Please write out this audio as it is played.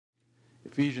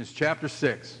Ephesians chapter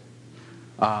 6.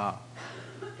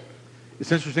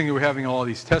 It's interesting that we're having all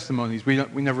these testimonies. We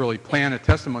never really plan a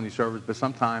testimony service, but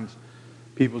sometimes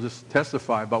people just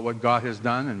testify about what God has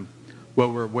done and what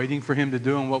we're waiting for him to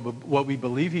do and what we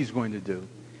believe he's going to do.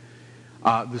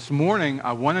 This morning,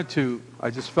 I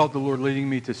just felt the Lord leading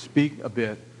me to speak a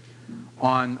bit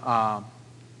on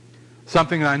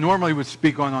something that I normally would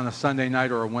speak on a Sunday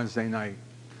night or a Wednesday night.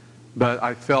 But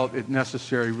I felt it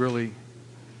necessary really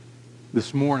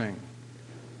this morning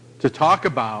to talk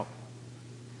about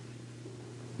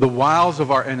the wiles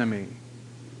of our enemy.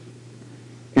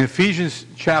 In Ephesians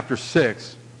chapter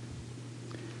 6,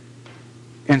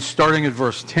 and starting at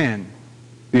verse 10,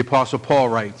 the Apostle Paul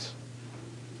writes,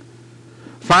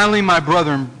 "Finally, my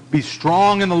brethren, be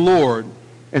strong in the Lord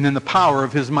and in the power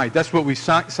of his might." That's what we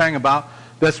sang about.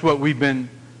 That's what we've been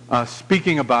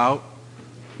speaking about.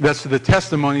 That's the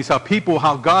testimonies,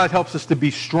 how God helps us to be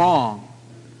strong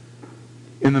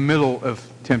in the middle of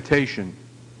temptation.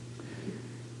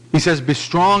 He says, "Be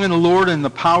strong in the Lord and in the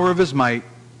power of his might.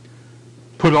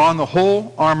 Put on the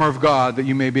whole armor of God that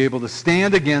you may be able to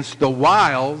stand against the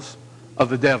wiles of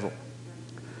the devil."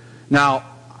 Now,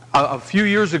 a few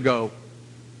years ago,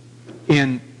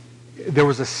 there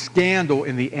was a scandal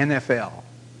in the NFL.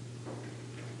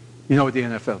 You know what the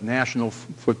NFL, National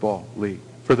Football League,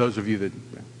 for those of you that,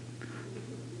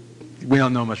 we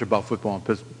don't know much about football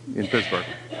in Pittsburgh.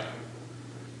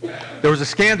 There was a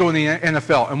scandal in the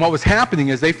NFL, and what was happening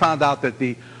is they found out that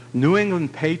the New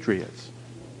England Patriots,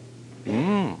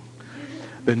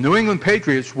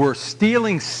 were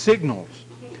stealing signals.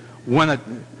 When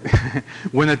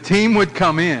a team would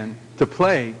come in to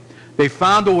play, they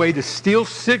found a way to steal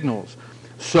signals.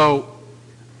 So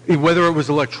whether it was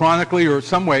electronically or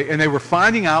some way, and they were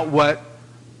finding out what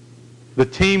the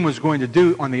team was going to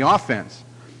do on the offense.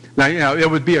 Now, it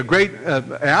would be a great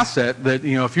asset that,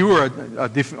 if you were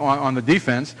on the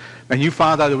defense and you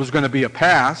found out it was going to be a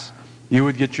pass, you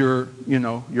would get your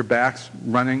backs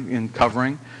running and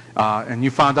covering, and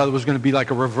you found out it was going to be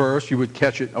like a reverse, you would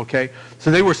catch it, okay? So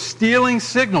they were stealing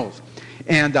signals.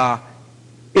 And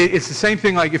it's the same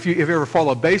thing like if you ever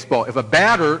follow baseball. If a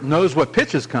batter knows what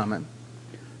pitch is coming,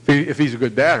 if he's a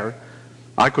good batter,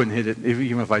 I couldn't hit it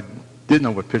even if I didn't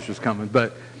know what pitch was coming,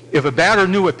 but if a batter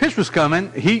knew what pitch was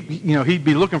coming, he'd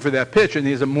be looking for that pitch, and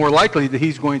is more likely that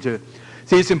he's going to.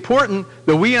 See, it's important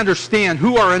that we understand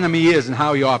who our enemy is and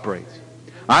how he operates.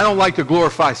 I don't like to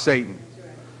glorify Satan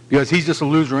because he's just a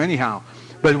loser anyhow.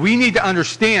 But we need to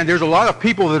understand there's a lot of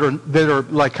people that are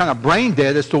like kind of brain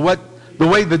dead as to the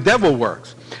way the devil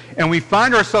works, and we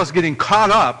find ourselves getting caught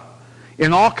up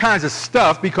in all kinds of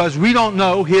stuff because we don't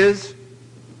know his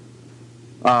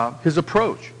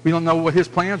approach. We don't know what his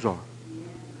plans are.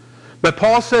 But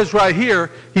Paul says right here,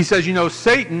 he says,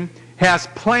 Satan has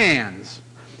plans.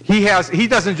 He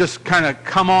doesn't just kind of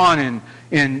come on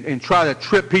and try to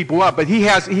trip people up, but he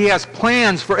has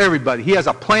plans for everybody. He has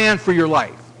a plan for your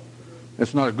life.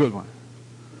 That's not a good one.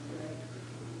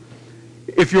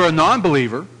 If you're a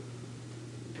non-believer,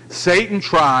 Satan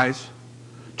tries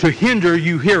to hinder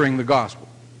you hearing the gospel.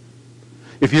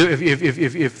 If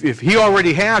he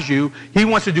already has you, he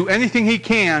wants to do anything he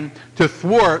can to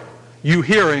thwart you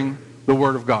hearing the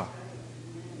Word of God.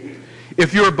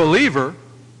 If you're a believer,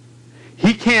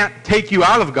 he can't take you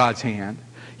out of God's hand.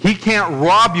 He can't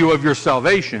rob you of your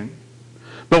salvation.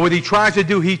 But what he tries to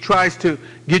do, he tries to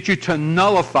get you to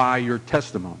nullify your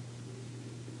testimony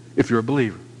if you're a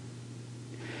believer.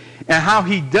 And how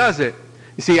he does it,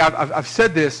 you see, I've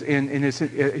said this, and it's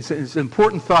an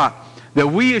important thought, that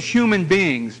we as human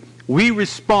beings, we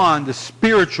respond to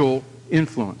spiritual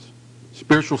influence,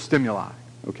 spiritual stimuli,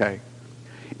 okay?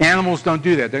 Animals don't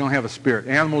do that. They don't have a spirit.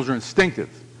 Animals are instinctive.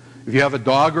 If you have a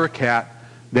dog or a cat,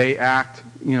 they act,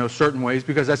 certain ways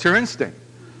because that's their instinct.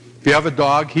 If you have a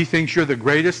dog, he thinks you're the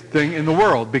greatest thing in the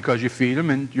world because you feed him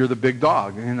and you're the big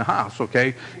dog in the house,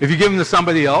 okay? If you give him to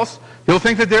somebody else, he'll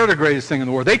think that they're the greatest thing in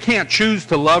the world. They can't choose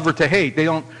to love or to hate. They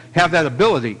don't have that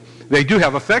ability. They do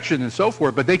have affection and so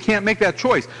forth, but they can't make that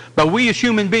choice. But we as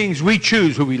human beings, we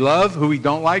choose who we love, who we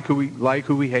don't like, who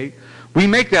we hate. We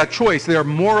make that choice. They are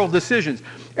moral decisions.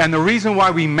 And the reason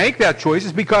why we make that choice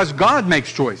is because God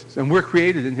makes choices, and we're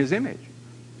created in his image.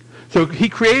 So he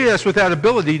created us with that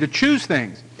ability to choose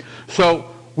things.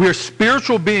 So we're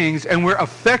spiritual beings, and we're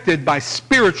affected by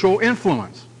spiritual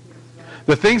influence.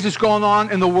 The things that's going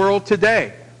on in the world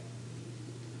today.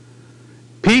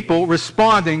 People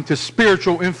responding to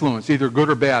spiritual influence, either good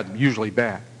or bad, usually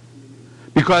bad.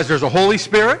 Because there's a Holy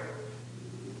Spirit,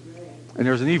 and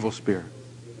there's an evil spirit.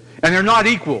 And they're not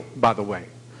equal, by the way.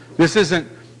 This isn't,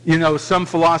 some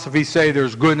philosophies say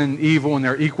there's good and evil and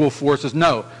they're equal forces.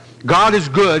 No. God is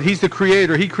good. He's the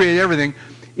creator. He created everything.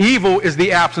 Evil is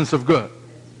the absence of good.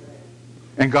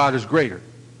 And God is greater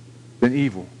than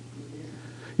evil.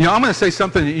 You know, I'm going to say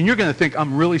something, and you're going to think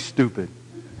I'm really stupid.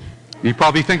 You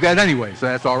probably think that anyway, so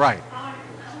that's all right.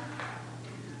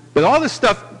 But all this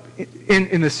stuff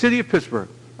in the city of Pittsburgh,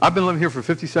 I've been living here for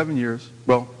 57 years.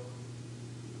 Well,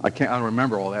 I don't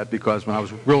remember all that because when I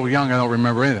was real young, I don't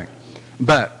remember anything.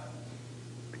 But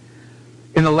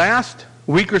in the last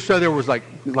week or so, there was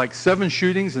like 7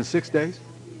 shootings in 6 days,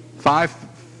 5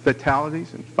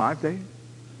 fatalities in 5 days.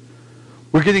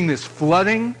 We're getting this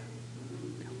flooding.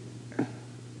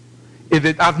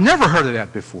 I've never heard of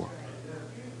that before.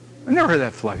 I've never heard of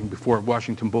that flooding before at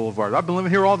Washington Boulevard. I've been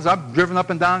living here all this. I've driven up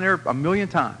and down there a million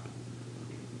times.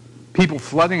 People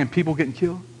flooding and people getting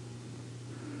killed.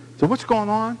 So what's going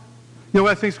on? You know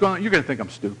what I think's going on? You're going to think I'm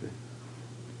stupid.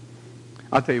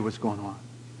 I'll tell you what's going on.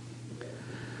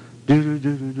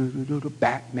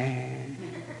 Batman.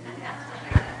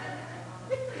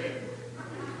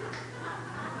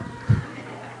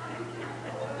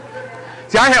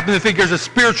 See, I happen to think there's a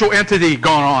spiritual entity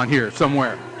going on here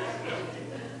somewhere.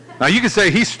 Now, you can say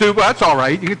he's stupid. That's all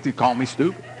right. You can call me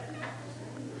stupid.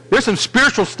 There's some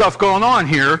spiritual stuff going on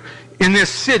here in this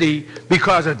city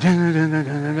because of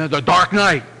the dark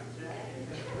night.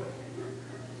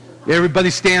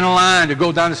 Everybody's standing in line to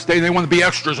go down the stage. They want to be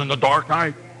extras in the dark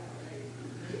night.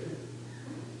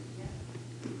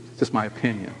 It's just my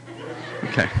opinion.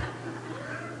 Okay.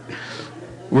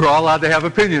 We're all allowed to have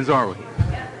opinions, aren't we?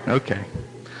 Okay.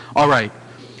 All right.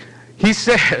 He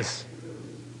says,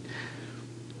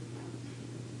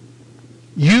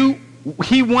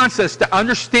 he wants us to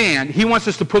understand, he wants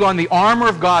us to put on the armor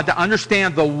of God to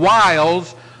understand the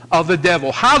wiles of the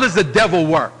devil. How does the devil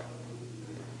work?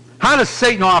 How does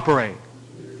Satan operate?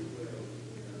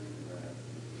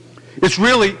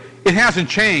 It hasn't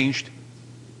changed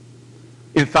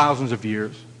in thousands of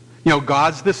years. You know,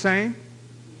 God's the same.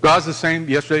 God's the same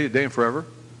yesterday, today, and forever.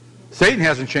 Satan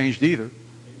hasn't changed either.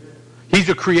 He's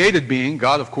a created being.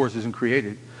 God, of course, isn't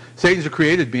created. Satan's a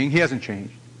created being. He hasn't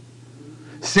changed.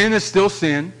 Sin is still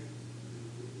sin.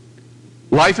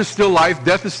 Life is still life.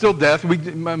 Death is still death.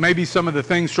 Maybe some of the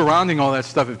things surrounding all that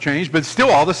stuff have changed, but it's still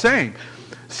all the same.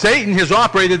 Satan has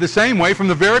operated the same way from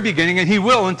the very beginning, and he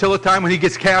will until the time when he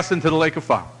gets cast into the lake of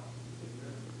fire.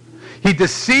 He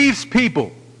deceives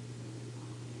people.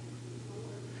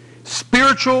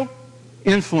 Spiritual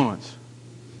influence.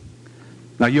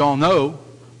 Now, you all know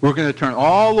we're going to turn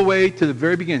all the way to the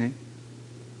very beginning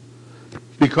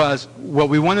because what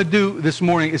we want to do this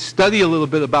morning is study a little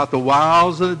bit about the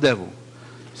wiles of the devil.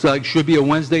 So it should be a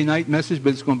Wednesday night message,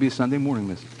 but it's going to be a Sunday morning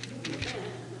message.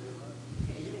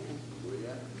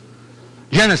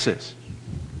 Genesis,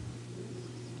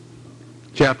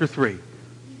 chapter 3.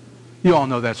 You all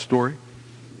know that story.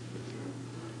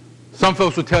 Some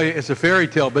folks will tell you it's a fairy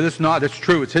tale, but it's not. It's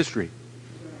true. It's history.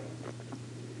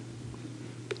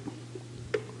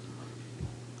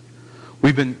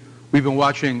 We've been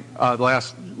watching the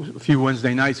last few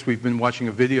Wednesday nights. We've been watching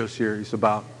a video series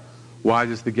about Wide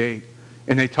is the Gate,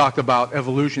 and they talked about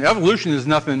evolution. Evolution is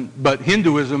nothing but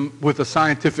Hinduism with a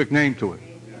scientific name to it.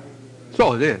 That's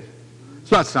all it is.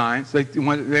 It's not science. They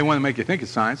want to make you think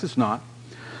it's science. It's not.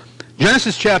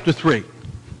 Genesis chapter 3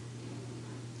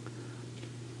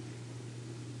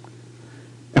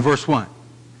 and verse 1.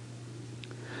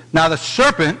 Now the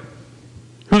serpent,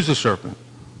 who's the serpent?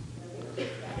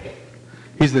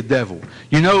 He's the devil.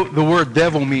 You know the word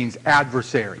devil means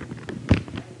adversary.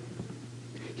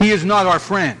 He is not our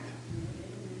friend.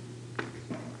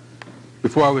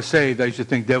 Before I was saved, I used to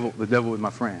think the devil was my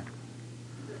friend.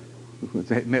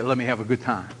 Let me have a good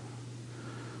time.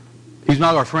 He's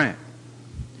not our friend.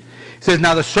 It says,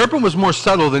 now the serpent was more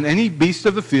subtle than any beast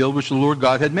of the field which the Lord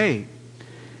God had made.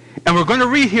 And we're going to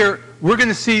read here, we're going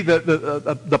to see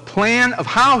the plan of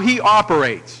how he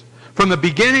operates from the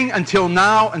beginning until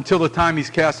now, until the time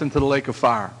he's cast into the lake of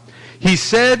fire. He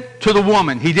said to the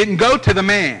woman, he didn't go to the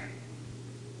man.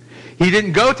 He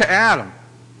didn't go to Adam.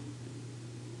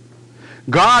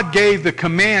 God gave the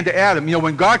command to Adam. You know,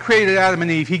 when God created Adam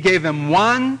and Eve, he gave them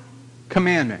one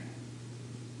commandment.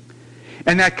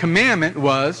 And that commandment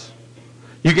was,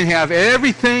 you can have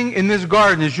everything in this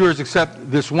garden is yours except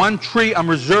this one tree I'm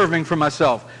reserving for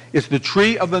myself. It's the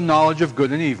tree of the knowledge of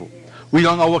good and evil. We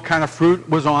don't know what kind of fruit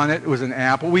was on it. It was an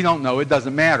apple. We don't know. It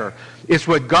doesn't matter. It's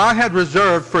what God had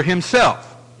reserved for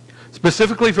himself,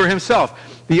 specifically for himself.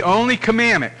 The only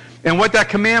commandment. And what that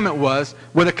commandment was,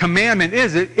 what a commandment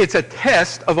is, it's a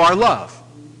test of our love.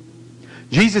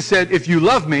 Jesus said, if you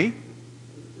love me,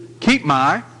 keep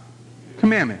my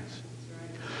commandments.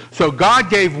 So God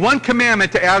gave one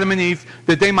commandment to Adam and Eve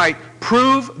that they might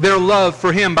prove their love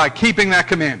for him by keeping that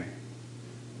commandment.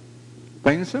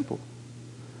 Plain and simple.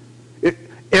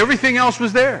 Everything else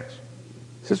was theirs.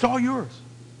 It's all yours.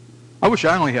 I wish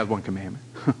I only had one commandment.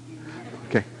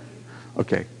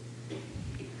 Okay.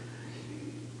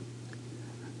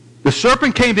 The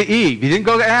serpent came to Eve. He didn't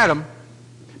go to Adam.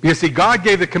 Because, see, God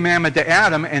gave the commandment to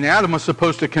Adam, and Adam was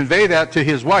supposed to convey that to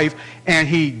his wife, and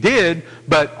he did,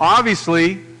 but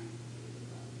obviously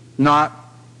not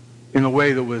in a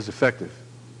way that was effective.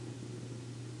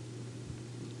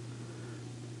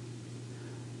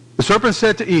 The serpent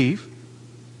said to Eve,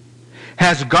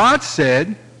 "Has God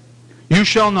said, you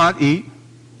shall not eat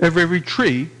of every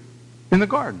tree in the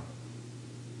garden?"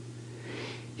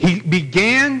 He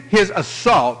began his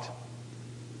assault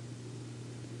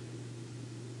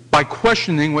by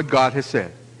questioning what God has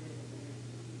said.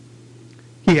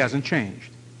 He hasn't changed.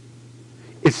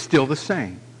 It's still the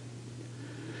same.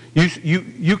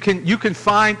 You can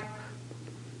find,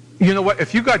 you know what,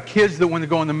 if you got kids that want to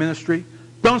go into ministry,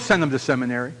 don't send them to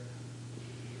seminary.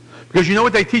 Because you know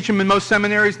what they teach them in most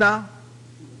seminaries now?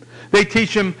 They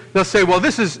teach them, they'll say, well,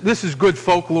 this is good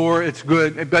folklore, it's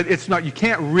good, but it's not, you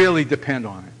can't really depend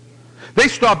on it. They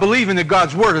start believing that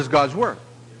God's Word is God's Word.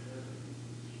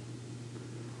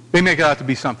 They make it out to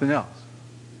be something else.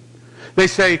 They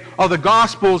say, oh, the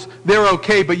Gospels, they're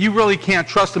okay, but you really can't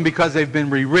trust them because they've been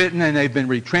rewritten and they've been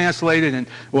retranslated, and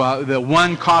well, the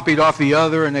one copied off the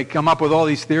other, and they come up with all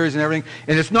these theories and everything,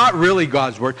 and it's not really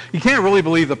God's Word. You can't really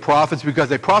believe the prophets because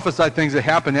they prophesied things that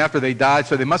happened after they died,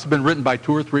 so they must have been written by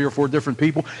 2 or 3 or 4 different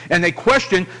people. And they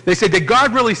question, they say, did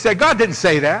God really say? God didn't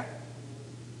say that.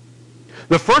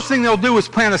 The first thing they'll do is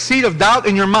plant a seed of doubt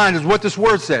in your mind is what this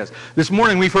Word says. This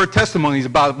morning we've heard testimonies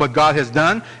about what God has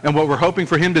done and what we're hoping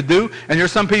for Him to do. And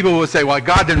there's some people who will say, well,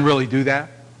 God didn't really do that.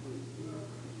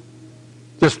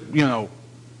 Just,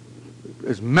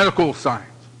 it's medical science.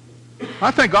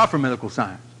 I thank God for medical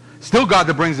science. Still God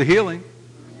that brings the healing.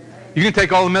 You can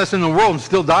take all the medicine in the world and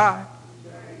still die.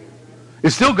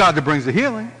 It's still God that brings the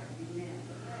healing.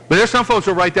 But there's some folks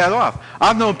who write that off.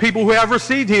 I've known people who have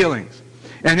received healings.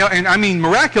 And I mean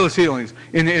miraculous healings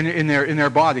in their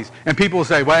bodies. And people will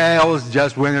say, well, it's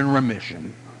just when in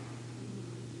remission.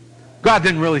 God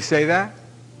didn't really say that.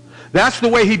 That's the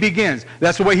way He begins.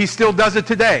 That's the way He still does it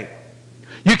today.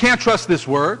 You can't trust this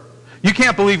Word. You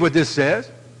can't believe what this says.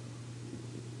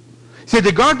 He said,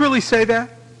 did God really say that?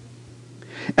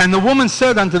 And the woman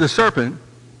said unto the serpent,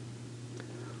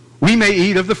 we may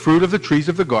eat of the fruit of the trees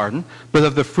of the garden, but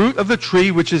of the fruit of the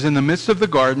tree which is in the midst of the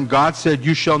garden, God said,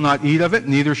 you shall not eat of it,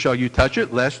 neither shall you touch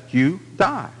it, lest you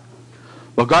die.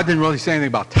 Well, God didn't really say anything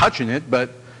about touching it,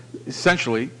 but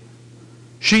essentially,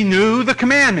 she knew the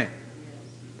commandment.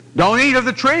 Don't eat of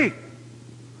the tree.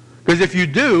 Because if you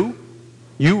do,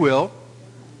 you will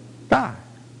die.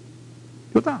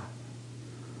 You'll die.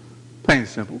 Plain and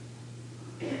simple.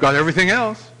 Got everything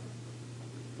else.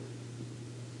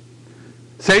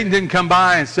 Satan didn't come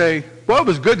by and say, well, it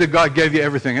was good that God gave you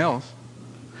everything else.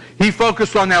 He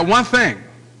focused on that one thing.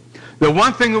 The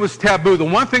one thing that was taboo. The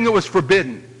one thing that was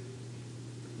forbidden.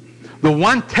 The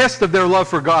one test of their love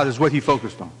for God is what he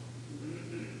focused on.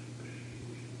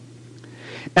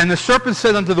 And the serpent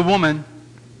said unto the woman,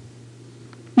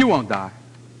 you won't die.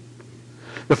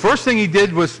 The first thing he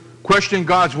did was question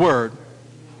God's word.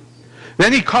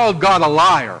 Then he called God a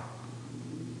liar.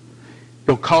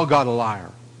 He'll call God a liar.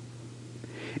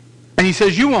 And he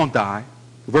says, you won't die.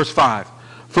 Verse 5.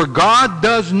 For God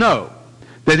does know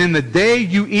that in the day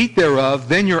you eat thereof,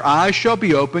 then your eyes shall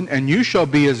be opened, and you shall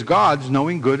be as gods,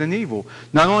 knowing good and evil.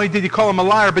 Not only did he call him a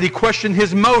liar, but he questioned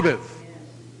his motive.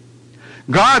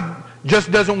 God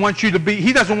just doesn't want you to be,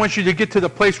 he doesn't want you to get to the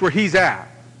place where he's at.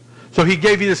 So he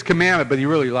gave you this commandment, but he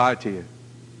really lied to you.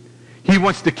 He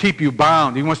wants to keep you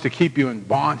bound. He wants to keep you in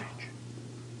bondage.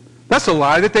 That's a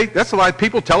lie that's a lie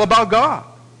people tell about God.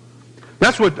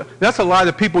 That's a lie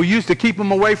that people use to keep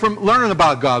them away from learning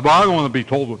about God. Well, I don't want to be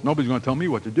told what. Nobody's going to tell me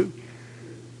what to do.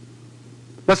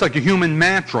 That's like a human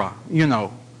mantra, I'm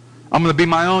going to be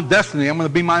my own destiny. I'm going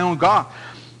to be my own God.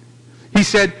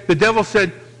 The devil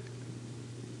said,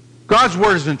 God's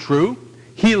word isn't true.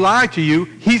 He lied to you.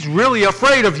 He's really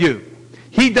afraid of you.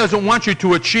 He doesn't want you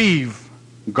to achieve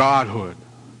godhood,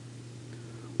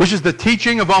 which is the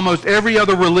teaching of almost every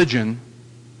other religion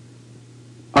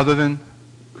other than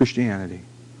Christianity.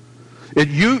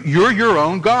 You're your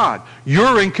own God.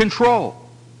 You're in control.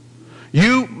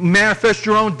 You manifest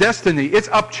your own destiny. It's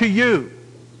up to you.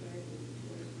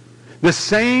 The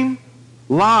same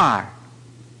lie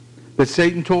that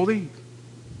Satan told Eve.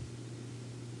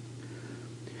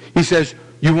 He says,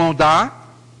 you won't die.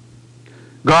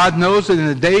 God knows that in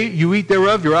the day you eat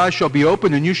thereof, your eyes shall be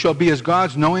opened, and you shall be as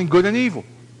gods, knowing good and evil.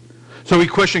 So he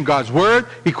questioned God's word,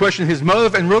 he questioned his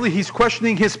motive, and really he's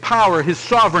questioning his power, his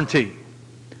sovereignty.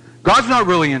 God's not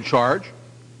really in charge.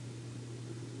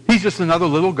 He's just another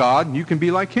little God, and you can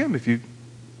be like him if you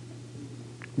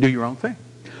do your own thing.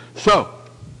 So,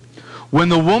 when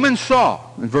the woman saw,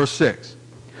 in verse 6,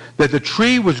 that the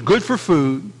tree was good for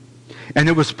food, and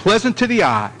it was pleasant to the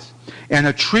eyes, and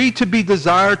a tree to be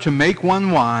desired to make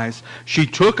one wise, she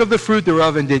took of the fruit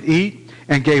thereof and did eat,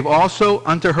 and gave also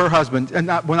unto her husband. And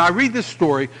when I read this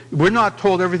story, we're not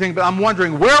told everything, but I'm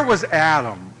wondering, where was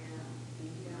Adam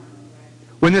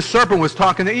when this serpent was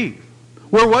talking to Eve?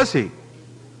 Where was he?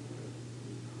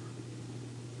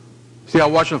 See, I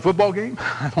watching a football game?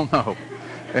 I don't know.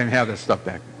 They didn't have that stuff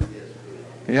back then.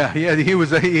 Yeah, he had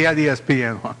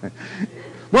ESPN on it.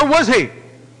 Where was he?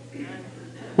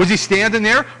 Was he standing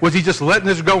there? Was he just letting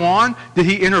this go on? Did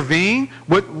he intervene?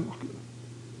 What?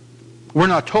 We're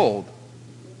not told.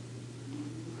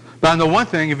 But I know one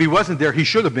thing, if he wasn't there, he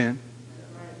should have been.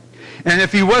 And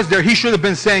if he was there, he should have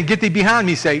been saying, "Get thee behind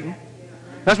me, Satan."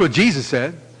 That's what Jesus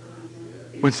said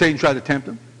when Satan tried to tempt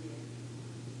him.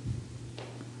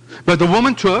 But the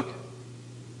woman took,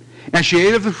 and she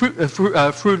ate of the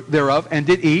fruit thereof, and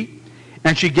did eat,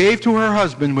 and she gave to her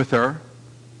husband with her,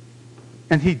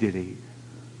 and he did eat.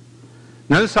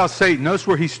 Notice how Satan, notice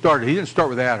where he started. He didn't start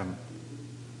with Adam,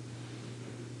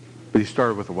 but he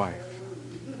started with a wife.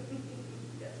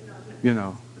 You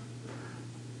know.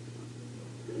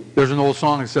 There's an old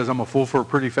song that says, "I'm a fool for a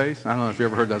pretty face." I don't know if you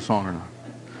ever heard that song or not.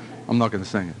 I'm not going to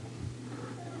sing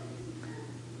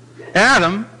it.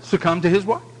 Adam succumbed to his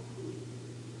wife.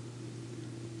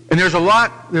 And there's a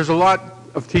lot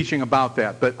of teaching about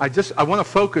that, but I want to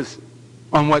focus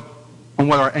on what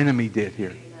our enemy did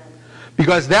here.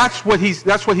 Because that's what he's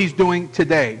doing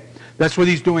today. That's what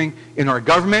he's doing in our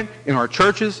government, in our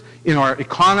churches, in our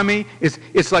economy.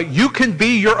 It's like you can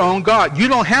be your own God. You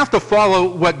don't have to follow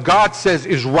what God says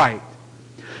is right.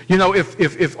 You know,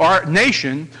 if our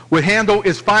nation would handle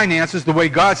its finances the way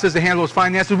God says to handle its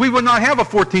finances, we would not have a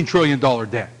 $14 trillion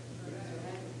debt.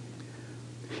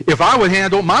 If I would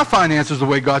handle my finances the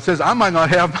way God says, I might not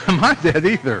have my debt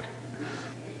either.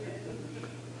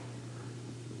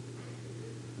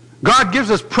 God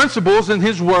gives us principles in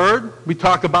his word. We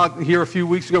talked about here a few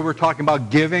weeks ago, we were talking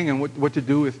about giving and what to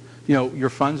do with, you know, your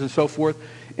funds and so forth.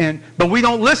 But we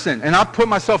don't listen. And I put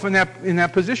myself in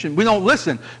that position. We don't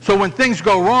listen. So when things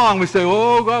go wrong, we say,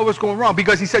 "Oh God, what's going wrong?"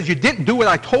 Because he says, "You didn't do what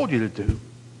I told you to do."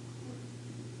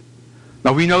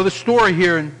 Now we know the story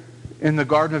here in the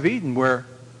Garden of Eden where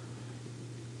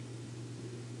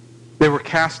they were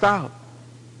cast out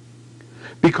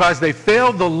because they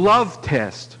failed the love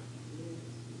test.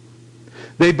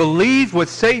 They believed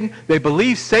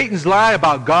Satan's lie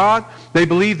about God. They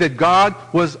believed that God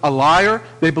was a liar.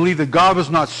 They believed that God was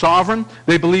not sovereign.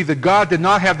 They believed that God did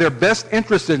not have their best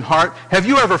interest in heart. Have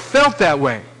you ever felt that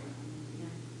way?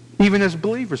 Even as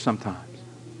believers sometimes.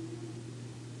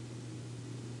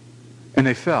 And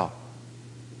they fell.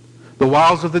 The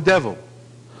wiles of the devil.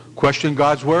 Question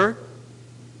God's word.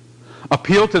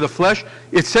 Appeal to the flesh.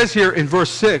 It says here in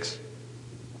verse 6,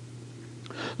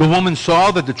 the woman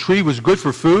saw that the tree was good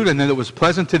for food, and that it was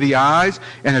pleasant to the eyes,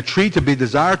 and a tree to be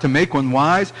desired to make one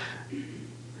wise.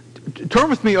 Turn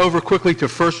with me over quickly to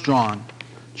 1 John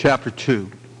chapter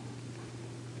 2.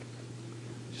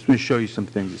 Just want to show you some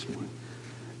things this morning.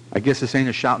 I guess this ain't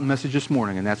a shouting message this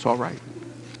morning, and that's all right.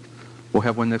 We'll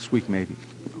have one next week maybe.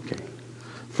 Okay.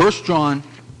 1 John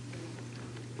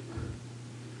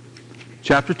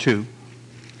chapter 2,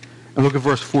 and look at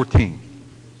verse 14.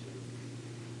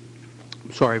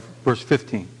 Verse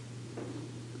 15.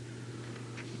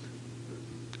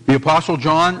 The Apostle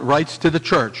John writes to the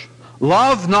church,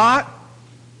 "Love not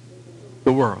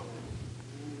the world."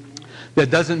 That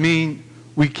doesn't mean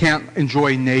we can't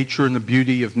enjoy nature and the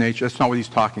beauty of nature. That's not what he's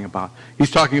talking about.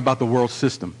 He's talking about the world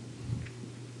system.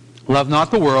 Love not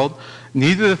the world,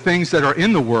 neither the things that are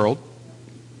in the world.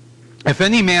 If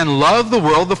any man love the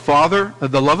world,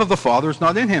 the love of the Father is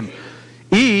not in him.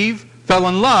 Eve fell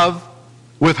in love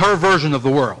with her version of the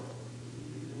world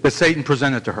that Satan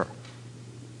presented to her.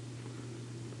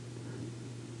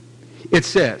 It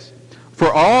says,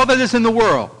 "For all that is in the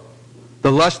world,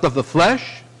 the lust of the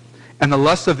flesh, and the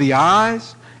lust of the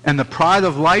eyes, and the pride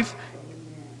of life,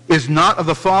 is not of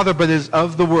the Father, but is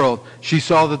of the world." She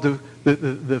saw that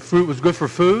the fruit was good for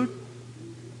food,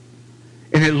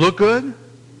 and it looked good.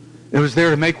 It was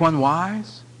there to make one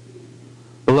wise.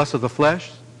 The lust of the flesh,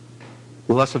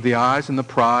 the lust of the eyes, and the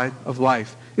pride of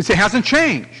life. It hasn't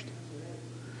changed.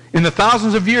 In the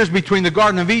thousands of years between the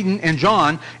Garden of Eden and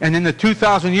John, and in the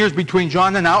 2,000 years between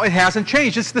John and now, it hasn't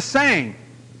changed. It's the same.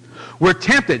 We're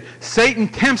tempted. Satan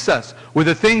tempts us with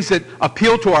the things that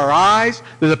appeal to our eyes,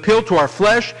 that appeal to our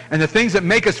flesh, and the things that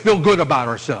make us feel good about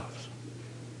ourselves.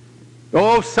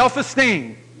 Oh,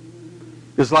 self-esteem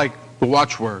is like the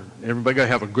watchword. Everybody got to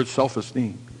have a good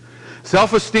self-esteem.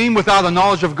 Self-esteem without a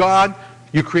knowledge of God,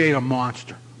 you create a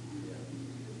monster.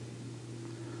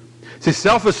 See,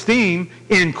 self-esteem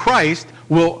in Christ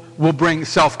will bring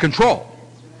self-control.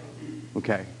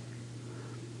 Okay.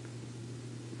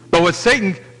 But what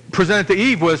Satan presented to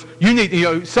Eve was, you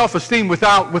need self-esteem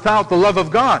without the love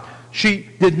of God. She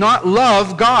did not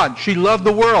love God. She loved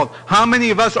the world. How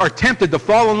many of us are tempted to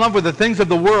fall in love with the things of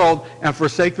the world and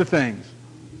forsake the things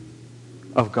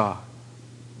of God?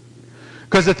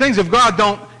 Because the things of God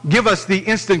don't give us the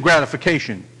instant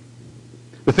gratification.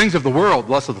 The things of the world,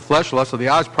 lust of the flesh, lust of the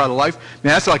eyes, pride of life,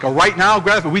 man, that's like a right now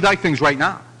gratification. We like things right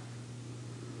now.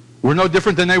 We're no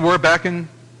different than they were back in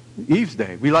Eve's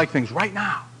day. We like things right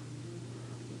now.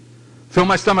 Fill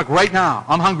my stomach right now.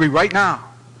 I'm hungry right now.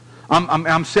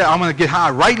 I'm set. I'm going to get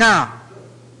high right now.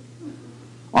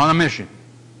 On a mission.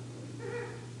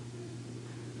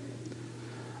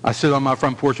 I sit on my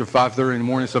front porch at 5:30 in the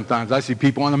morning sometimes. I see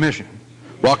people on a mission.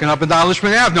 Walking up and down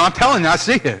Richmond Avenue. I'm telling you, I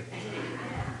see it.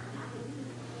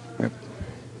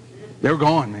 They're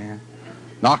going, man.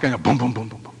 Knocking, boom, boom, boom,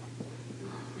 boom,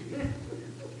 boom.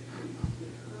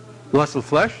 Lust of the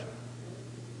flesh,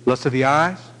 lust of the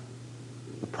eyes,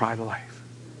 the pride of life.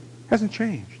 Hasn't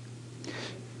changed.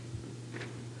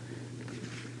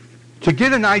 To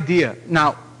get an idea,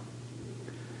 now,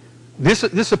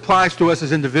 this applies to us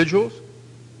as individuals,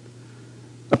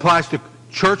 applies to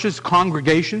churches,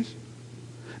 congregations,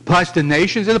 applies to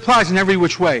nations, it applies in every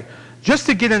which way. Just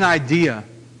to get an idea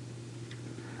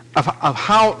of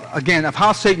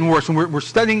how Satan works, and we're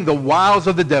studying the wiles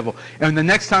of the devil, and the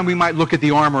next time we might look at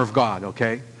the armor of God,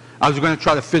 okay? I was going to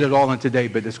try to fit it all in today,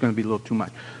 but it's going to be a little too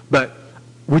much. But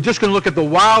we're just going to look at the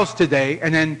wiles today,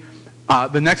 and then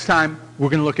the next time we're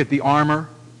going to look at the armor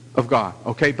of God,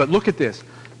 okay? But look at this.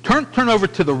 Turn over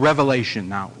to the Revelation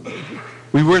now.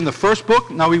 We were in the first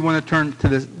book, now we want to turn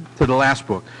to the last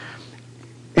book.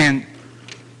 And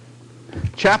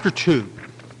chapter 2.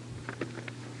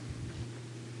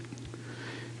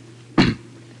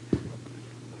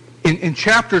 In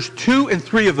chapters 2 and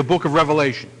 3 of the book of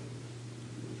Revelation,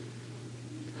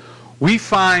 we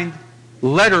find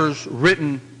letters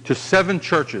written to 7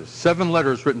 churches. 7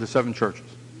 letters written to 7 churches.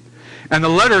 And the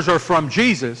letters are from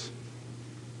Jesus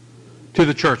to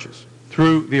the churches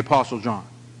through the Apostle John.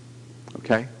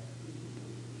 Okay?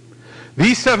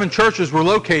 These 7 churches were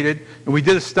located, and we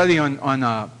did a study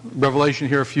on Revelation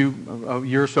here a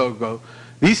year or so ago.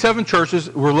 These 7 churches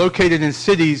were located in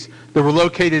cities that were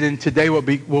located in today what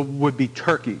would be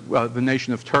Turkey, the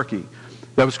nation of Turkey.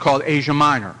 That was called Asia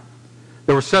Minor.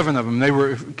 There were 7 of them. They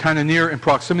were kind of near in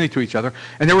proximity to each other.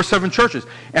 And there were 7 churches.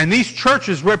 And these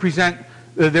churches represent,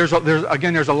 there's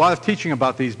a lot of teaching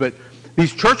about these, but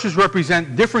these churches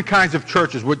represent different kinds of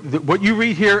churches. What you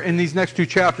read here in these next 2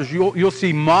 chapters, you'll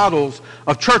see models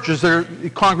of churches that are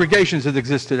congregations that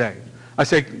exist today. I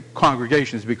say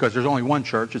congregations because there's only one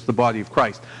church. It's the body of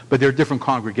Christ. But there are different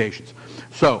congregations.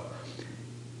 So,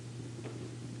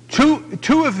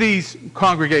 two of these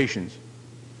congregations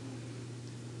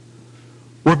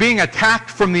were being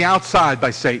attacked from the outside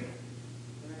by Satan.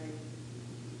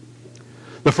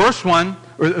 The first one,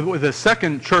 or the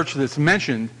second church that's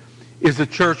mentioned, is the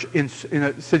church in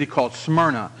a city called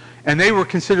Smyrna. And they were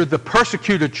considered the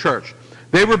persecuted church.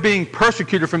 They were being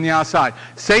persecuted from the outside.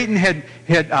 Satan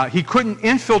he couldn't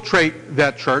infiltrate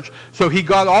that church, so he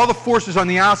got all the forces on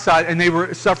the outside, and they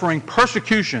were suffering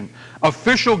persecution,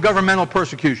 official governmental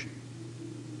persecution.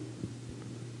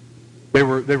 They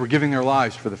were giving their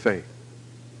lives for the faith.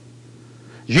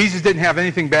 Jesus didn't have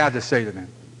anything bad to say to them.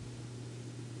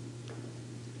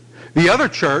 The other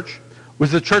church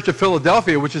was the Church of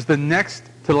Philadelphia, which is the next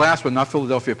to the last one, not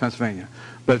Philadelphia, Pennsylvania,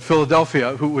 but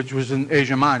Philadelphia, which was in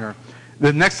Asia Minor.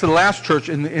 The next to the last church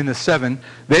in the 7,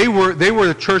 they were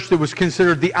the church that was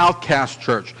considered the outcast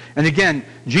church. And again,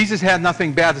 Jesus had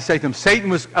nothing bad to say to them. Satan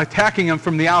was attacking them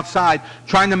from the outside,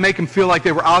 trying to make them feel like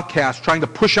they were outcasts, trying to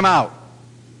push them out.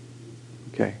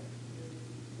 Okay.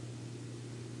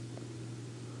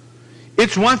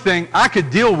 It's one thing, I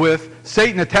could deal with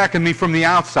Satan attacking me from the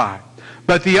outside.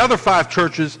 But the other 5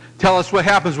 churches tell us what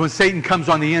happens when Satan comes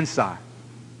on the inside.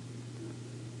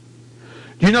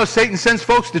 Do you know Satan sends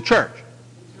folks to church?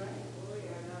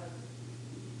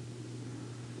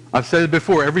 I've said it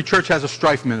before, every church has a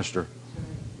strife minister.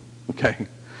 Okay?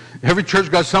 Every church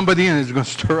got somebody in it who's going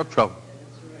to stir up trouble.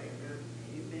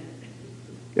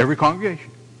 Every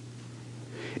congregation.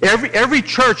 Every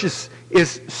church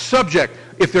is subject,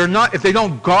 if they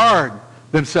don't guard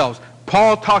themselves.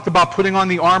 Paul talked about putting on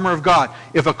the armor of God.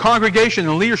 If a congregation,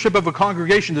 the leadership of a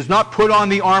congregation does not put on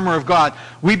the armor of God,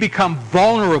 we become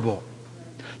vulnerable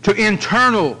to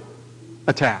internal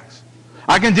attacks.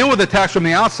 I can deal with attacks from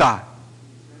the outside.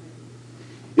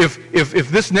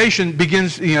 If this nation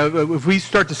begins, if we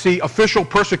start to see official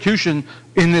persecution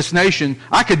in this nation,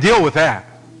 I could deal with that.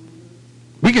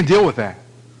 We can deal with that.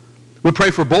 We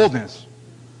pray for boldness.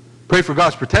 Pray for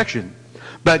God's protection.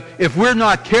 But if we're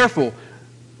not careful,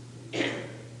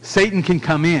 Satan can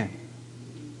come in.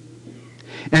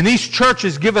 And these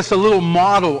churches give us a little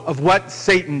model of what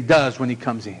Satan does when he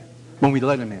comes in, when we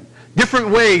let him in. Different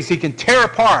ways he can tear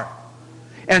apart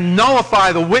and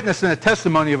nullify the witness and the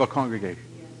testimony of a congregation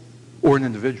or an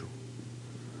individual.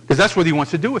 Because that's what he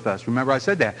wants to do with us. Remember I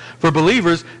said that. For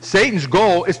believers, Satan's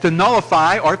goal is to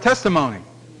nullify our testimony.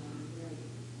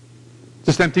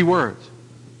 Just empty words.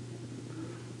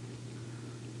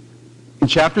 In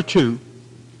chapter 2,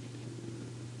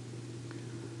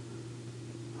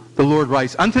 the Lord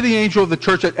writes, unto the angel of the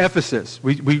church at Ephesus.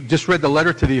 We just read the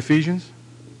letter to the Ephesians.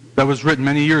 That was written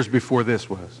many years before this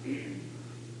was.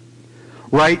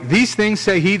 Right? These things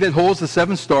say he that holds the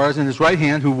 7 stars in his right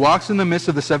hand, who walks in the midst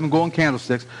of the 7 golden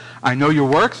candlesticks. I know your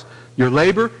works, your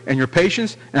labor, and your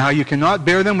patience, and how you cannot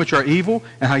bear them which are evil,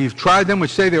 and how you've tried them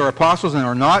which say they are apostles and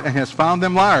are not, and has found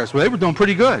them liars. Well, they were doing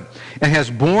pretty good. And has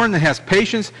borne and has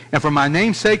patience, and for my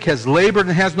name's sake has labored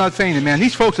and has not fainted. Man,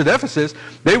 these folks at Ephesus,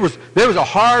 there was a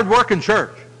hard-working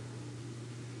church.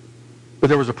 But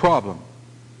there was a problem.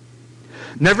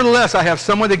 Nevertheless, I have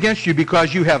somewhat against you,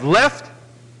 because you have left.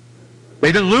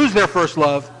 They didn't lose their first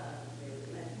love.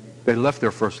 They left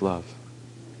their first love.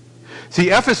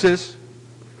 See, Ephesus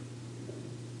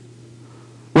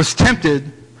was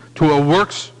tempted to a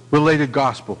works-related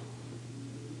gospel.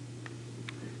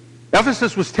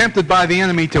 Ephesus was tempted by the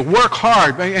enemy to work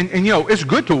hard. And it's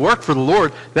good to work for the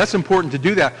Lord. That's important to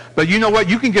do that. But you know what?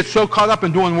 You can get so caught up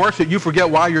in doing works that you forget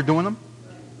why you're doing them.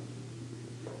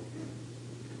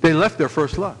 They left their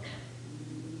first love.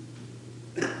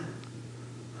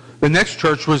 The next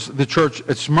church was the church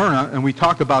at Smyrna, and we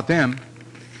talked about them.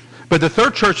 But the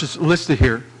third church is listed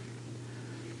here.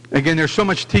 Again, there's so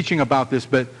much teaching about this,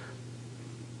 but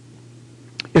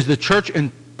is the church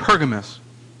in Pergamos,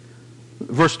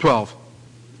 verse 12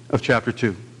 of chapter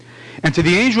 2. And to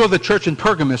the angel of the church in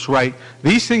Pergamos write,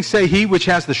 these things say he which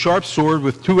has the sharp sword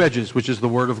with 2 edges, which is the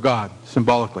word of God,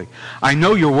 symbolically. I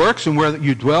know your works and where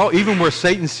you dwell, even where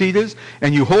Satan's seat is,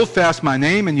 and you hold fast my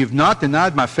name, and you've not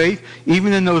denied my faith,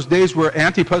 even in those days where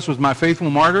Antipas was my faithful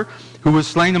martyr, who was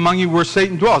slain among you where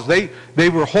Satan dwells. They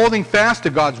were holding fast to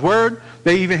God's word.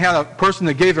 They even had a person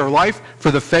that gave their life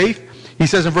for the faith. He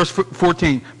says in verse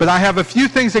 14, but I have a few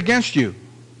things against you,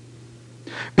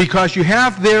 because you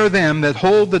have there them that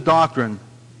hold the doctrine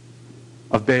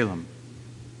of Balaam,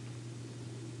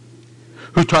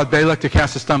 who taught Balak to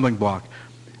cast a stumbling block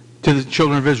to the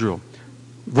children of Israel.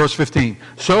 Verse 15,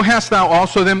 so hast thou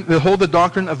also them that hold the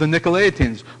doctrine of the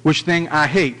Nicolaitans, which thing I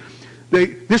hate.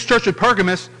 This church at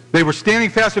Pergamos, they were standing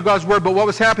fast to God's word, but what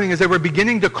was happening is they were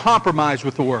beginning to compromise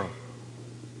with the world.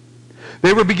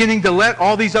 They were beginning to let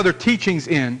all these other teachings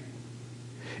in,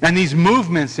 and these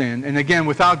movements in, and again,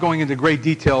 without going into great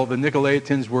detail, the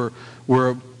Nicolaitans were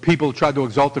people who tried to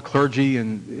exalt the clergy,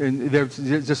 and there's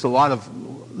just a lot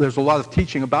of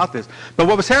teaching about this. But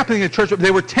what was happening in the church,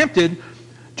 they were tempted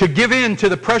to give in to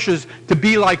the pressures to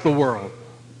be like the world,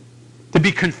 to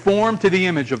be conformed to the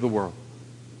image of the world.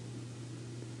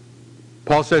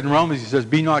 Paul said in Romans, he says,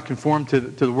 be not conformed to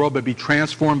the world, but be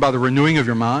transformed by the renewing of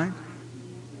your mind.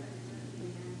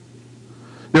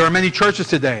 There are many churches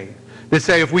today that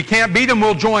say, if we can't beat them,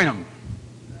 we'll join them.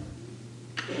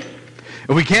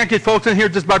 If we can't get folks in here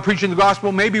just by preaching the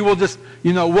gospel, maybe we'll just,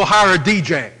 we'll hire a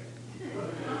DJ.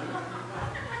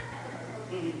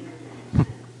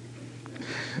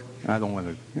 I don't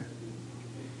want to.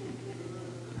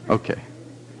 Okay.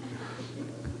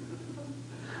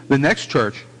 The next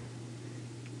church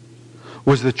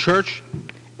was the church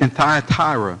in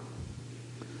Thyatira.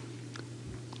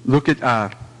 Look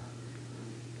at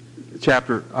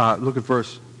look at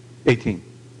verse 18.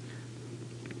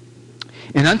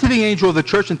 And unto the angel of the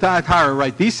church in Thyatira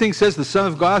write, these things says the Son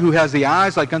of God, who has the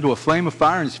eyes like unto a flame of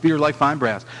fire and his feet are like fine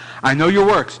brass. I know your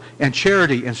works, and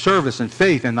charity, and service, and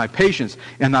faith, and thy patience,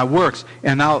 and thy works,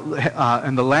 and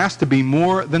the last to be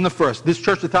more than the first. This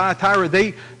church at Thyatira,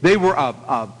 they were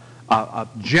a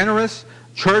generous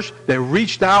church. They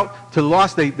reached out to the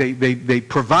lost. They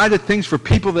provided things for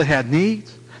people that had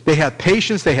needs. They had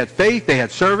patience, they had faith, they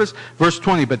had service. Verse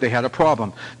 20, but they had a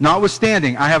problem.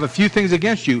 Notwithstanding, I have a few things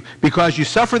against you, because you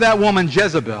suffer that woman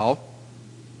Jezebel,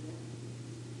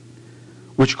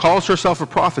 which calls herself a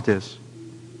prophetess,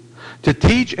 to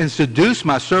teach and seduce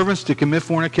my servants to commit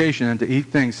fornication and to eat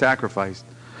things sacrificed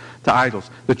to idols.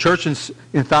 The church in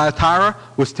Thyatira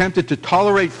was tempted to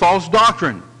tolerate false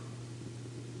doctrine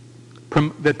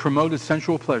that promoted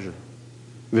sensual pleasure.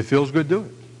 If it feels good, do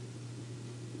it.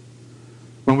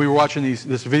 When we were watching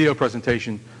this video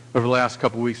presentation over the last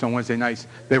couple of weeks on Wednesday nights,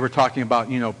 they were talking about,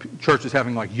 churches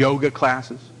having like yoga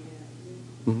classes.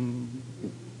 Mm-hmm.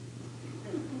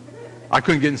 I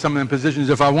couldn't get in some of them positions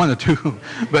if I wanted to,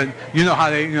 but you know how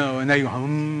they, and they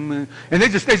and they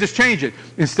just change it.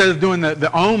 Instead of doing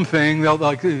the Om thing, they'll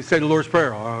like say the Lord's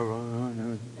Prayer.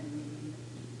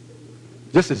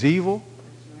 Just as evil.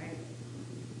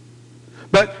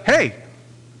 But hey,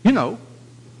 we'll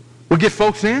get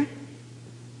folks in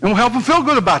and we'll help them feel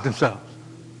good about themselves.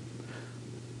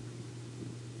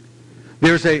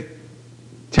 There's a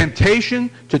temptation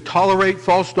to tolerate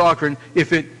false doctrine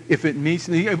if it meets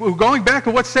the... Going back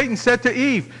to what Satan said to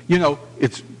Eve,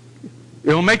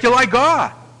 it'll make you like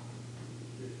God.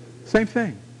 Same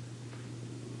thing.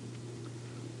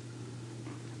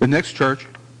 The next church,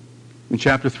 in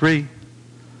chapter 3,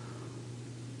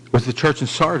 was the church in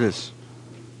Sardis.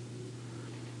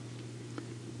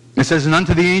 It says, and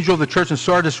unto the angel of the church in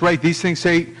Sardis write, these things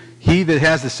say he that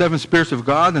has the 7 spirits of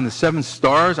God and the 7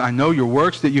 stars, I know your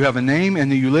works, that you have a name,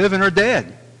 and that you live and are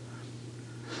dead.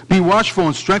 Be watchful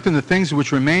and strengthen the things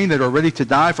which remain that are ready to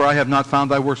die, for I have not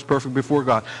found thy works perfect before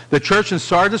God. The church in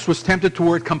Sardis was tempted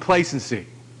toward complacency.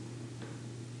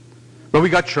 But we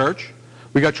got church.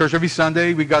 We got church every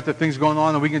Sunday. We got the things going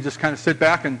on, and we can just kind of sit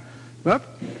back and... Well,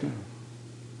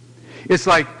 it's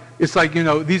like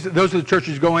those are the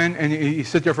churches you go in, and you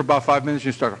sit there for about 5 minutes,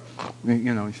 and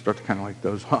you start to kind of like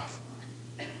doze off.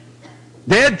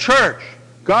 Dead church.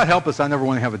 God help us, I never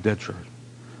want to have a dead church.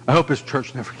 I hope his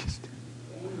church never gets dead.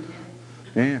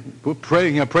 Man, we'll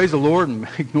pray, praise the Lord and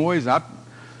make noise. I've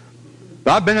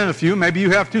been in a few, maybe you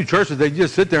have too, churches, they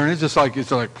just sit there and it's like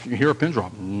you hear a pin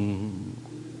drop.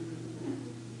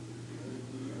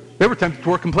 They were tempted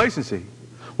toward complacency.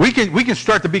 We can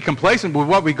start to be complacent with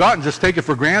what we got and just take it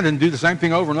for granted and do the same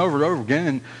thing over and over and over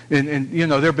again. And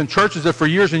there have been churches that for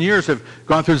years and years have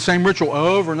gone through the same ritual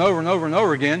over and over and over and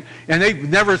over again, and they've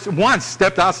never once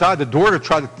stepped outside the door to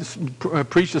try to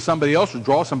preach to somebody else or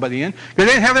draw somebody in because they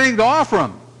didn't have anything to offer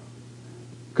them.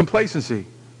 Complacency.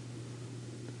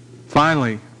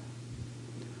 Finally,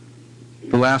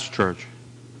 the last church,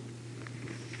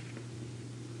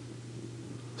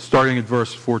 starting at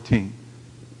verse 14.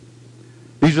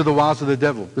 These are the wiles of the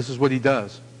devil. This is what he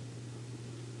does.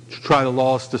 To try to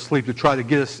lull us to sleep, to try to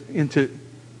get us into...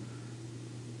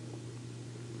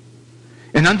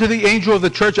 And unto the angel of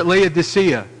the church at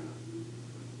Laodicea.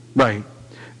 Right.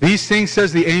 These things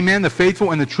says the Amen, the faithful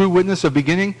and the true witness of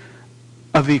beginning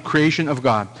of the creation of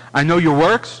God. I know your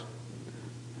works,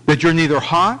 that you're neither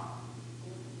hot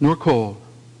nor cold.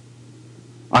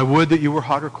 I would that you were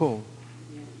hot or cold.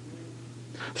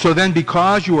 So then,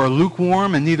 because you are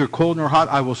lukewarm and neither cold nor hot,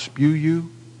 I will spew you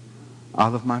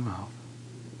out of my mouth.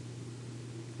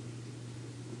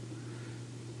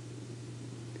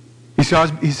 He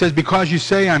says, because you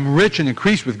say, I'm rich and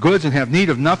increased with goods and have need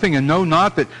of nothing, and know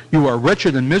not that you are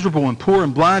wretched and miserable and poor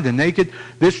and blind and naked.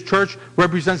 This church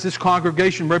represents, this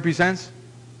congregation represents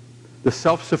the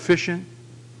self-sufficient,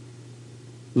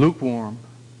 lukewarm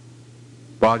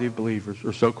body of believers,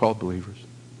 or so-called believers.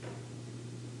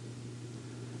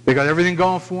 They got everything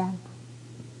going for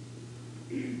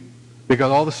them. They got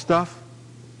all the stuff.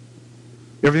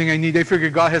 Everything they need. They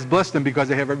figure God has blessed them because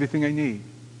they have everything they need.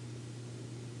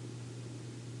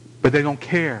 But they don't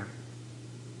care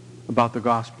about the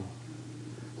gospel.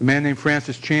 A man named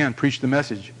Francis Chan preached the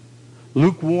message,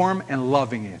 lukewarm and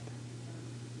loving it.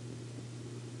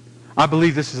 I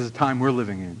believe this is the time we're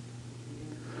living in,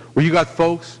 where you got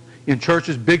folks in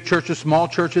churches, big churches, small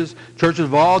churches, churches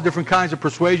of all different kinds of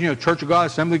persuasion, Church of God,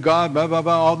 Assembly of God, blah, blah,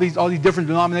 blah, all these different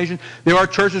denominations. There are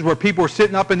churches where people are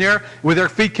sitting up in there with their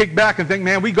feet kicked back and think,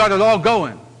 man, we got it all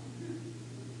going.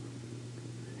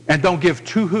 And don't give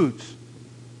two hoots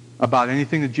about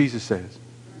anything that Jesus says.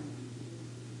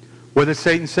 What did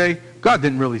Satan say? God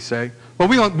didn't really say. Well,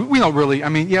 we don't really,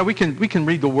 we can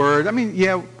read the Word.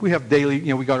 We have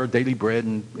daily, we got our daily bread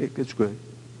and it's good.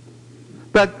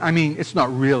 But, it's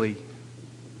not really.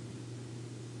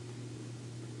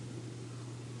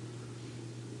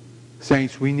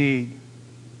 Saints, we need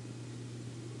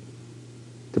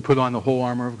to put on the whole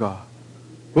armor of God.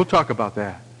 We'll talk about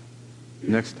that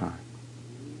next time.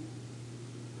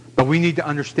 But we need to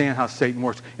understand how Satan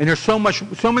works. And there's so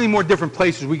many more different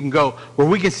places we can go where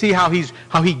we can see how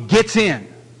he gets in.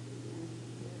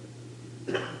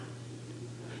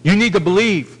 You need to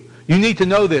believe, you need to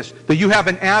know this, that you have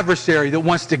an adversary that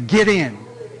wants to get in.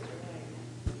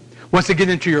 Wants to get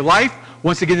into your life,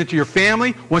 wants to get into your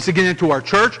family, wants to get into our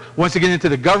church, wants to get into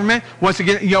the government, wants to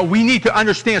get, we need to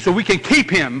understand so we can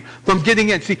keep him from getting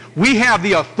in. See, we have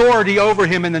the authority over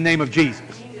him in the name of Jesus.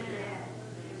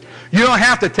 You don't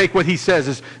have to take what he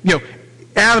says.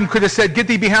 Adam could have said, "Get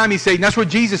thee behind me, Satan." That's what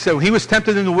Jesus said when he was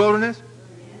tempted in the wilderness.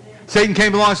 Satan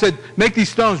came along and said, "Make these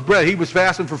stones bread." He was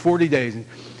fasting for 40 days.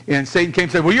 And Satan came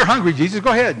and said, "Well, you're hungry, Jesus.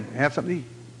 Go ahead and have something to eat."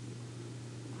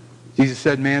 Jesus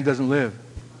said, "Man doesn't live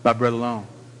by bread alone,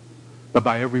 but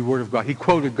by every word of God." He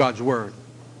quoted God's word.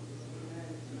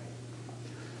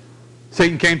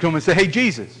 Satan came to him and said, "Hey,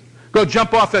 Jesus, go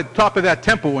jump off the top of that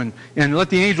temple and let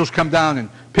the angels come down and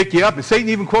pick you up." And Satan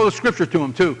even quoted scripture to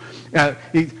him, too.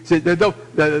 He said,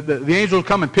 the angels will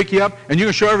come and pick you up, and you're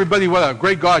going to show everybody what a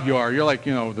great God you are. You're like,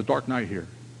 the Dark Knight here.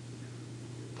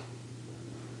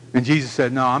 And Jesus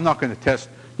said, "No, I'm not going to test.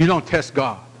 You don't test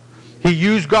God." He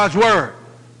used God's word.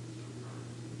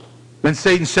 Then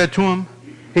Satan said to him,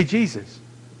 "Hey, Jesus,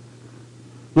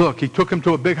 look," he took him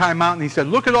to a big high mountain. He said,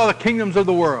 "Look at all the kingdoms of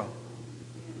the world.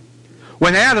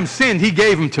 When Adam sinned, he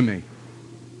gave them to me.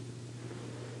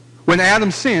 When Adam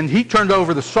sinned, he turned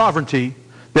over the sovereignty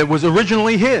that was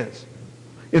originally his.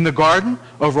 In the garden,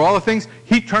 over all the things,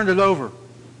 he turned it over."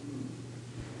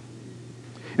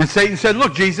 And Satan said,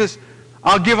 "Look, Jesus,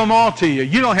 I'll give them all to you.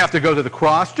 You don't have to go to the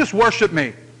cross. Just worship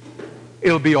me.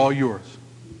 It'll be all yours."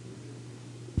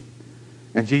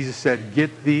 And Jesus said,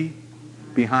 "Get thee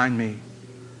behind me."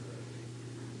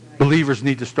 Believers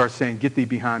need to start saying, "Get thee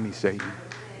behind me, Satan."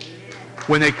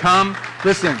 When they come,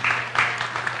 listen.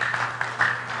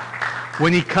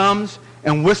 When he comes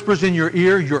and whispers in your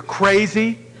ear, "You're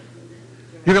crazy.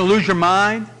 You're going to lose your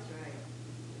mind."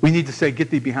 We need to say,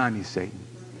 "Get thee behind me, Satan."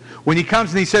 When he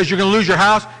comes and he says, "You're going to lose your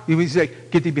house," we need to say,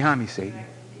 "Get thee behind me, Satan."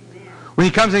 When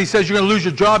he comes and he says, "You're going to lose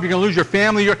your job, you're going to lose your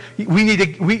family," we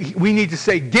need to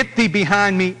say, "Get thee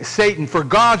behind me, Satan." For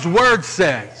God's word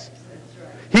says,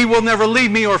 he will never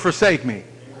leave me or forsake me.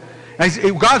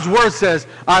 And God's word says,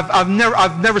 I've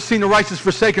never seen the righteous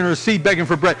forsaken or a seed begging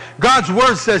for bread. God's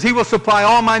word says he will supply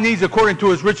all my needs according to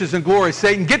his riches and glory.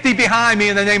 Satan, get thee behind me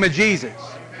in the name of Jesus.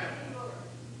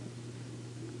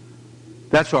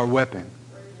 That's our weapon.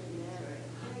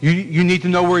 You need to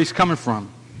know where he's coming from.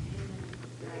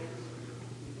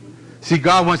 See,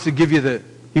 God wants to give you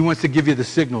the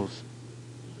signals.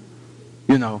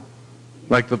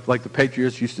 Like the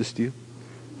Patriots used to steal.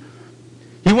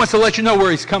 He wants to let you know where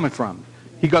he's coming from.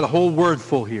 He got a whole word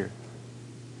full here.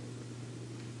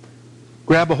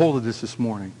 Grab a hold of this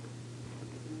morning.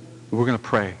 We're going to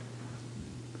pray.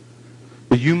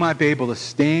 That you might be able to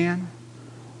stand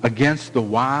against the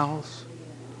wiles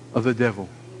of the devil.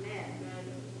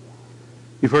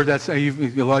 You've heard that say,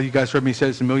 a lot of you guys heard me say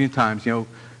this a million times.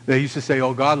 They used to say,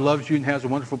 "Oh, God loves you and has a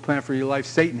wonderful plan for your life."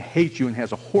 Satan hates you and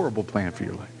has a horrible plan for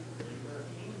your life.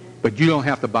 But you don't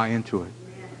have to buy into it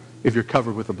if you're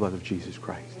covered with the blood of Jesus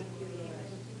Christ.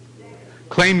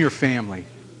 Claim your family.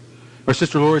 Our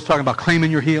sister Lori's talking about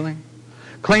claiming your healing.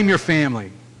 Claim your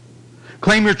family.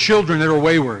 Claim your children that are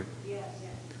wayward.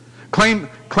 Claim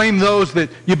those that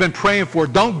you've been praying for.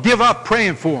 Don't give up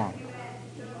praying for them.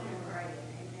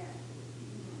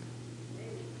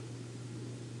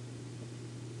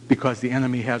 Because the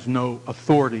enemy has no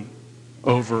authority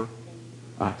over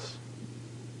us.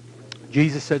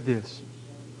 Jesus said this.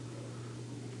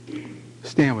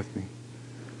 Stand with me.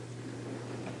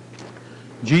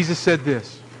 Jesus said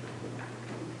this.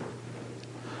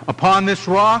 "Upon this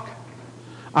rock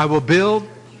I will build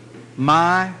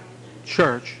my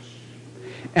church,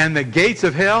 and the gates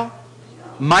of hell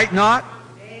might not,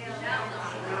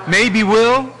 maybe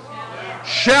will,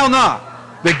 shall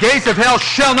not. The gates of hell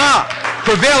shall not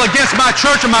prevail against my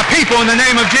church and my people in the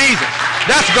name of Jesus."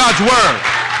 That's God's word.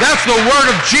 That's the word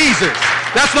of Jesus.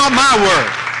 That's not my word.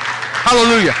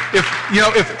 Hallelujah.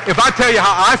 If I tell you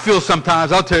how I feel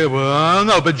sometimes, I'll tell you, well, I don't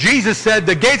know. But Jesus said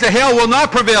the gates of hell will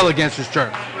not prevail against his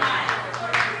church.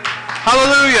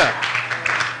 Hallelujah.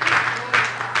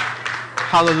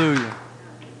 Hallelujah.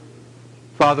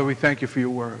 Father, we thank you for your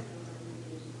word.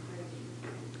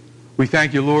 We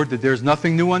thank you, Lord, that there's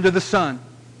nothing new under the sun.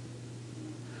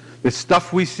 The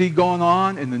stuff we see going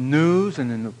on in the news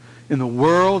and in the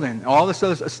world and all this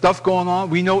other stuff going on,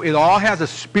 we know it all has a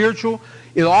spiritual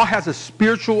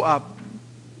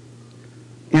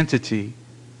entity,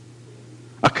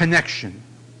 a connection.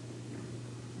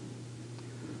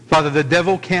 Father, the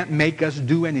devil can't make us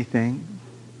do anything,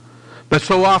 But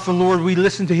so often, Lord, we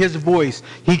listen to his voice.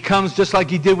 He comes just like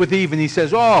he did with Eve, and he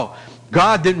says, oh,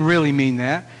 God didn't really mean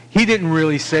that. He didn't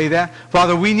really say that.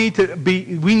 Father, we need to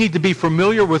be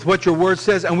familiar with what your word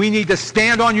says, and we need to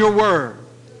stand on your word.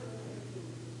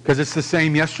 Because it's the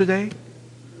same yesterday,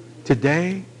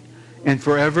 today, and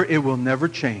forever. It will never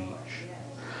change.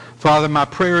 Father, my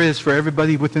prayer is for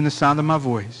everybody within the sound of my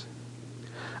voice.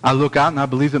 I look out and I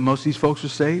believe that most of these folks are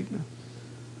saved.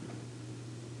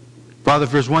 Father,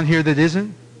 if there's one here that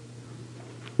isn't,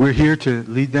 we're here to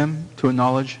lead them to a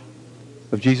knowledge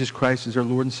of Jesus Christ as their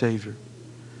Lord and Savior.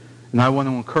 And I want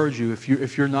to encourage you,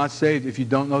 if you're not saved, if you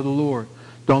don't know the Lord,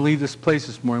 don't leave this place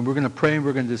this morning. We're going to pray and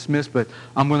we're going to dismiss, but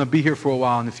I'm going to be here for a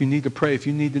while. And if you need to pray, if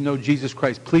you need to know Jesus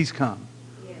Christ, please come.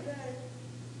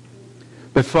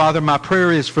 But Father, my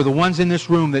prayer is for the ones in this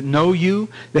room that know you,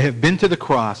 that have been to the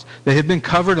cross, that have been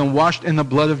covered and washed in the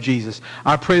blood of Jesus.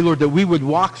 I pray, Lord, that we would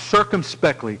walk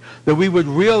circumspectly, that we would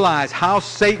realize how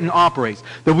Satan operates,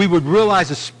 that we would realize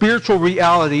the spiritual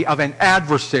reality of an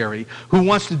adversary who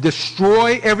wants to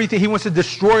destroy everything. He wants to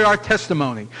destroy our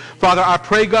testimony. Father, I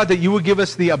pray, God, that you would give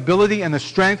us the ability and the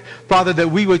strength, Father, that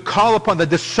we would call upon the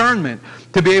discernment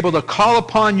to be able to call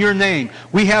upon your name.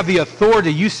 We have the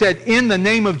authority. You said, in the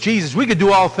name of Jesus, we could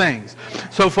do all things.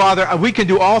 So, Father, we can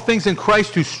do all things in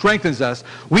Christ who strengthens us.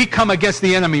 We come against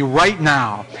the enemy right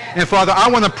now. And, Father, I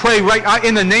want to pray right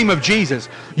in the name of Jesus.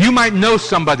 You might know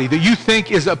somebody that you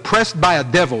think is oppressed by a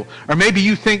devil. Or maybe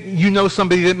you think you know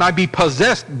somebody that might be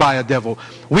possessed by a devil.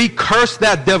 We curse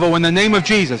that devil in the name of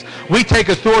Jesus. We take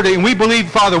authority and we believe,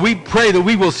 Father, we pray that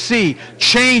we will see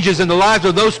changes in the lives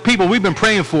of those people we've been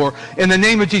praying for in the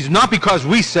name of Jesus. Not because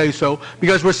we say so,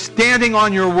 because we're standing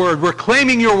on your word. We're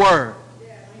claiming your word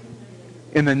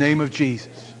in the name of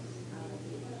Jesus.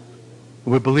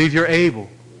 We believe you're able.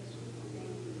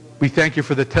 We thank you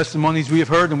for the testimonies we have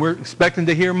heard, and we're expecting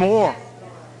to hear more.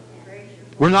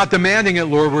 We're not demanding it,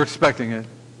 Lord. We're expecting it.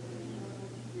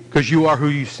 Because you are who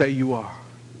you say you are.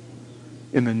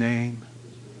 In the name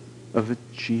of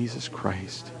Jesus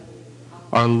Christ,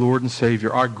 our Lord and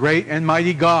Savior, our great and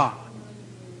mighty God.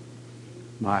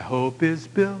 My hope is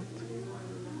built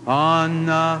on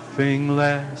nothing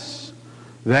less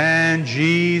than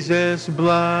Jesus'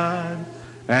 blood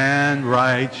and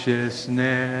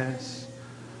righteousness.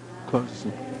 Close.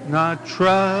 Not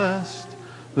trust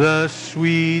the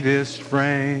sweetest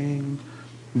frame,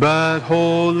 but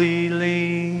wholly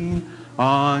lean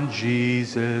on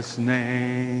Jesus'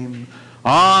 name,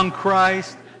 on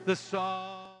Christ the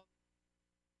Son.